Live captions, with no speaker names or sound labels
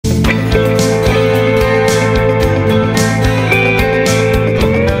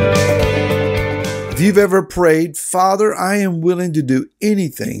you've ever prayed, Father, I am willing to do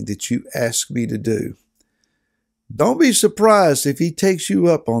anything that you ask me to do, don't be surprised if he takes you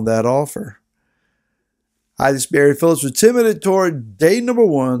up on that offer. Hi, this is Barry Phillips with 10-Minute Torah, day number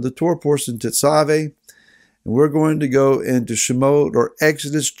 1, the Torah portion, Tetzaveh. And we're going to go into Shemot, or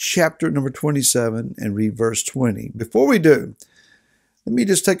Exodus, chapter number 27, and read verse 20. Before we do, let me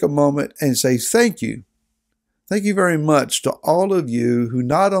just take a moment and say thank you. Thank you very much to all of you who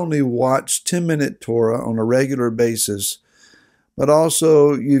not only watch 10-Minute Torah on a regular basis, but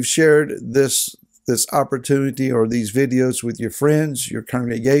also you've shared this opportunity or these videos with your friends, your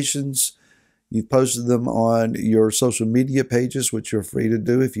congregations. You've posted them on your social media pages, which you're free to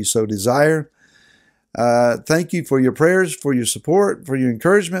do if you so desire. Thank you for your prayers, for your support, for your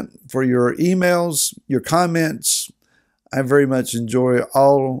encouragement, for your emails, your comments. I very much enjoy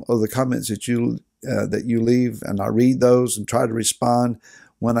all of the comments that you leave, and I read those and try to respond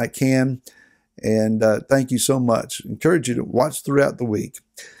when I can. And thank you so much. I encourage you to watch throughout the week.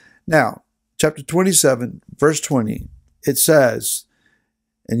 Now, chapter 27, verse 20, it says,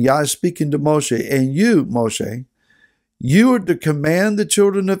 and Yah is speaking to Moshe, and you, Moshe, you are to command the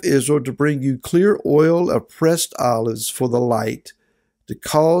children of Israel to bring you clear oil of pressed olives for the light, to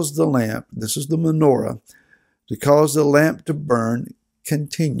cause the lamp, this is the menorah, to cause the lamp to burn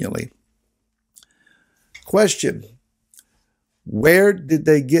continually. Question, where did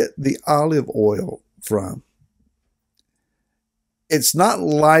they get the olive oil from? It's not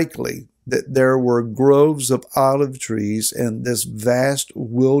likely that there were groves of olive trees in this vast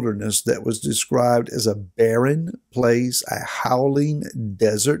wilderness that was described as a barren place, a howling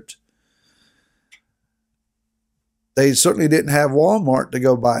desert. They certainly didn't have Walmart to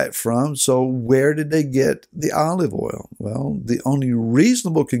go buy it from, so where did they get the olive oil? Well, the only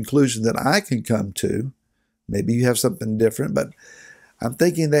reasonable conclusion that I can come to, maybe you have something different, but I'm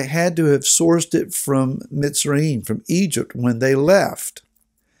thinking they had to have sourced it from Mitzrayim, from Egypt, when they left.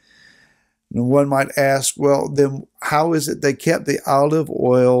 And one might ask, well, then how is it they kept the olive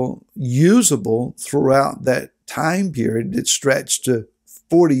oil usable throughout that time period? It stretched to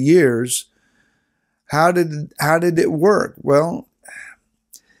 40 years. How did it work? Well,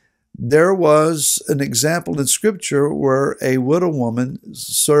 there was an example in Scripture where a widow woman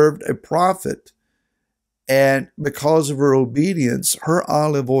served a prophet, and because of her obedience, her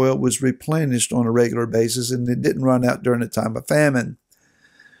olive oil was replenished on a regular basis, and it didn't run out during a time of famine.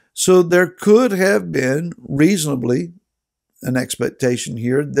 So there could have been reasonably an expectation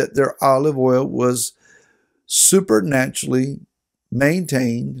here that their olive oil was supernaturally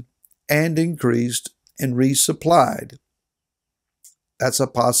maintained and increased and resupplied. That's a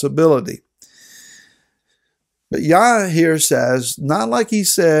possibility. But Yah here says, not like he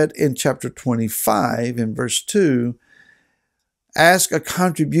said in chapter 25 in verse 2, ask a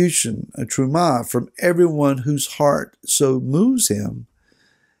contribution, a trumah, from everyone whose heart so moves him.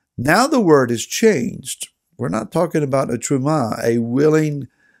 Now the word is changed. We're not talking about a trumah, a willing,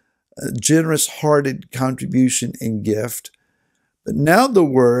 generous-hearted contribution and gift. But now the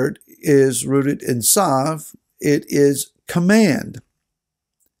word is rooted in sav. It is command.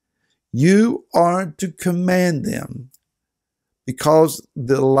 You are to command them because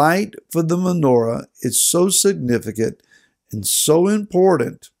the light for the menorah is so significant and so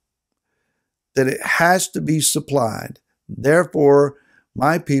important that it has to be supplied. Therefore,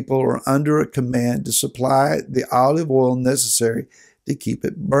 my people are under a command to supply the olive oil necessary to keep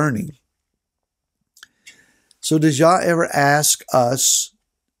it burning. So does Yah ever ask us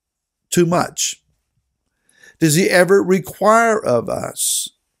too much? Does he ever require of us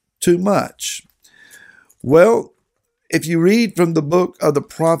too much? Well, if you read from the book of the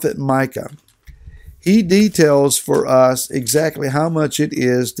prophet Michah, he details for us exactly how much it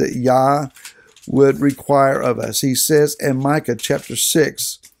is that Yah would require of us. He says in Micah chapter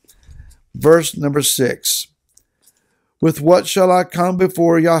 6, verse number 6, with what shall I come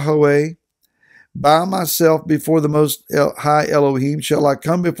before Yahweh? By myself before the Most High Elohim shall I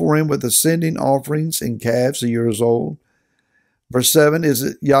come before him with ascending offerings and calves a years old. Verse 7, is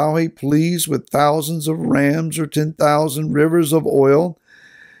it Yahweh pleased with thousands of rams or 10,000 rivers of oil?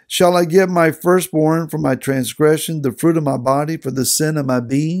 Shall I give my firstborn for my transgression, the fruit of my body for the sin of my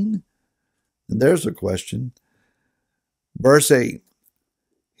being? And there's a question. Verse 8,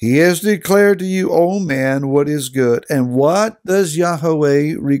 he has declared to you, O man, what is good. And what does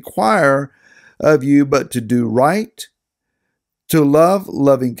Yahweh require of you but to do right, to love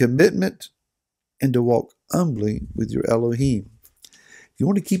loving commitment, and to walk humbly with your Elohim? If you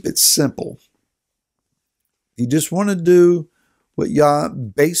want to keep it simple, if you just want to do what Yah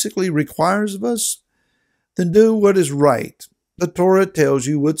basically requires of us, then do what is right. The Torah tells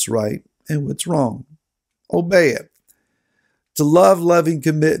you what's right and what's wrong. obey it. To love, loving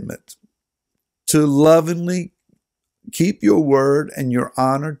commitment. To lovingly keep your word and your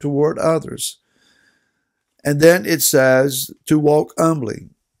honor toward others. And then it says to walk humbly.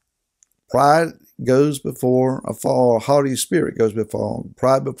 Pride goes before a fall. A haughty spirit goes before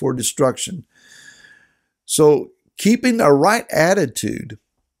pride before destruction. So keeping a right attitude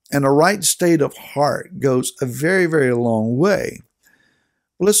and a right state of heart goes a very, very long way.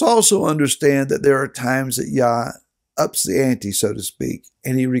 But let's also understand that there are times that Yah ups the ante, so to speak,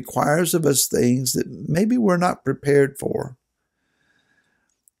 and he requires of us things that maybe we're not prepared for.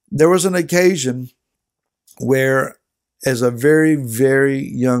 There was an occasion where, as a very, very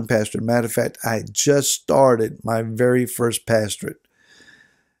young pastor, matter of fact, I had just started my very first pastorate,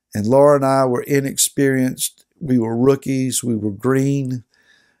 and Laura and I were inexperienced. We were rookies. We were green.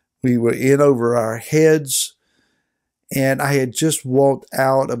 We were in over our heads. And I had just walked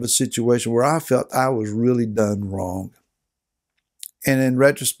out of a situation where I felt I was really done wrong. And in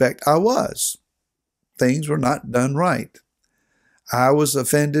retrospect, I was. Things were not done right. I was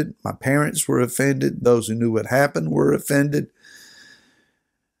offended. My parents were offended. Those who knew what happened were offended.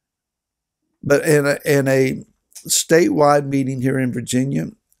 But in a statewide meeting here in Virginia,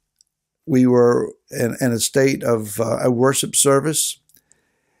 we were in a state of a worship service.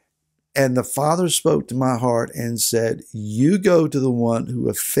 And the Father spoke to my heart and said, you go to the one who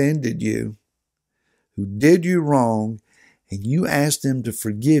offended you, who did you wrong, and you ask him to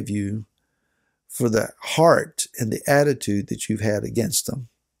forgive you for the heart and the attitude that you've had against them.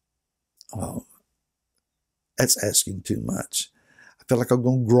 Oh, that's asking too much. I feel like I'm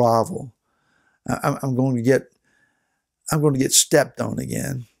going to grovel. I'm going to get stepped on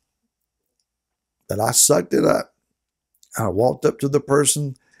again. But I sucked it up. I walked up to the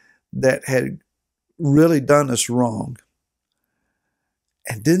person that had really done us wrong.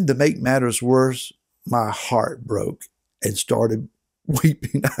 And then to make matters worse, my heart broke and started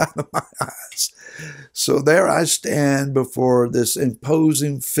weeping out of my eyes. So there I stand before this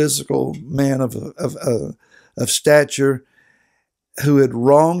imposing physical man of stature who had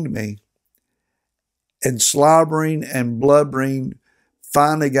wronged me, and slobbering and blubbering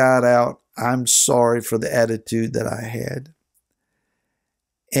finally got out, I'm sorry for the attitude that I had.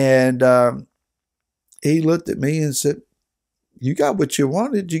 And he looked at me and said, you got what you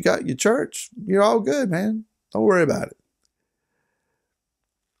wanted. You got your church. You're all good, man. Don't worry about it.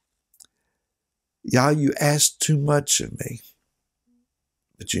 Yah, you asked too much of me.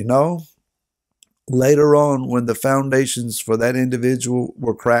 But you know, later on when the foundations for that individual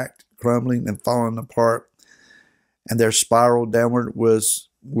were cracked, crumbling, and falling apart, and their spiral downward was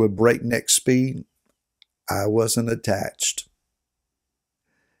with breakneck speed, I wasn't attached.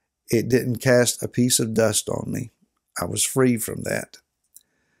 It didn't cast a piece of dust on me. I was free from that.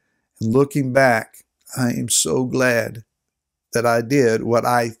 And looking back, I am so glad that I did what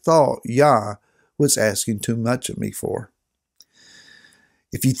I thought Yah was asking too much of me for.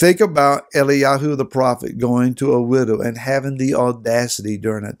 If you think about Eliyahu the prophet going to a widow and having the audacity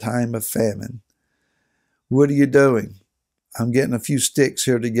during a time of famine, what are you doing? I'm getting a few sticks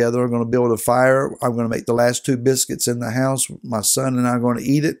here together. I'm going to build a fire. I'm going to make the last 2 biscuits in the house. My son and I are going to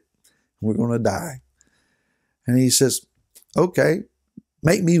eat it. We're going to die. And he says, okay,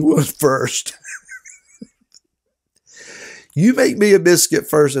 make me one first. You make me a biscuit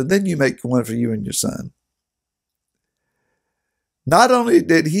first, and then you make one for you and your son. Not only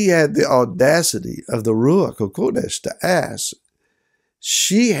did he have the audacity of the Ruach HaKodesh to ask,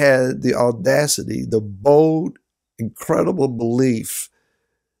 she had the audacity, the bold, incredible belief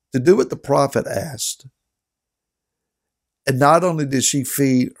to do what the prophet asked. And not only did she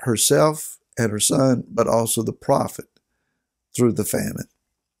feed herself and her son, but also the prophet through the famine.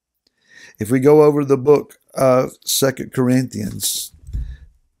 If we go over the book of 2 Corinthians,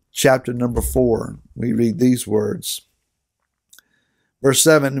 chapter number 4, we read these words. Verse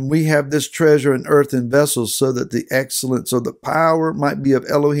 7, and we have this treasure in earthen vessels so that the excellence or the power might be of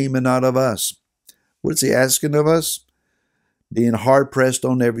Elohim and not of us. What is he asking of us? Being hard pressed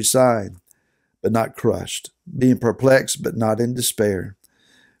on every side, but not crushed. Being perplexed, but not in despair.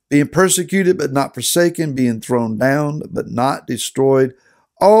 Being persecuted, but not forsaken. Being thrown down, but not destroyed.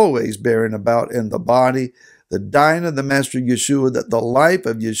 Always bearing about in the body the dying of the Master Yeshua, that the life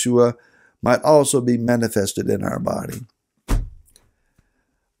of Yeshua might also be manifested in our body.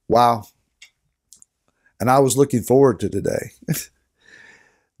 Wow. And I was looking forward to today.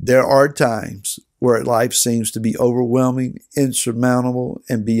 There are times where life seems to be overwhelming, insurmountable,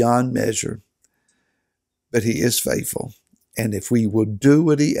 and beyond measure. But he is faithful. And if we will do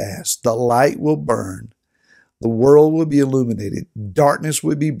what he asks, the light will burn, the world will be illuminated, darkness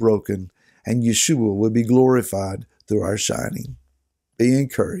will be broken, and Yeshua will be glorified through our shining. Be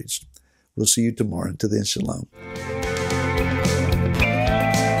encouraged. We'll see you tomorrow. Until then, shalom.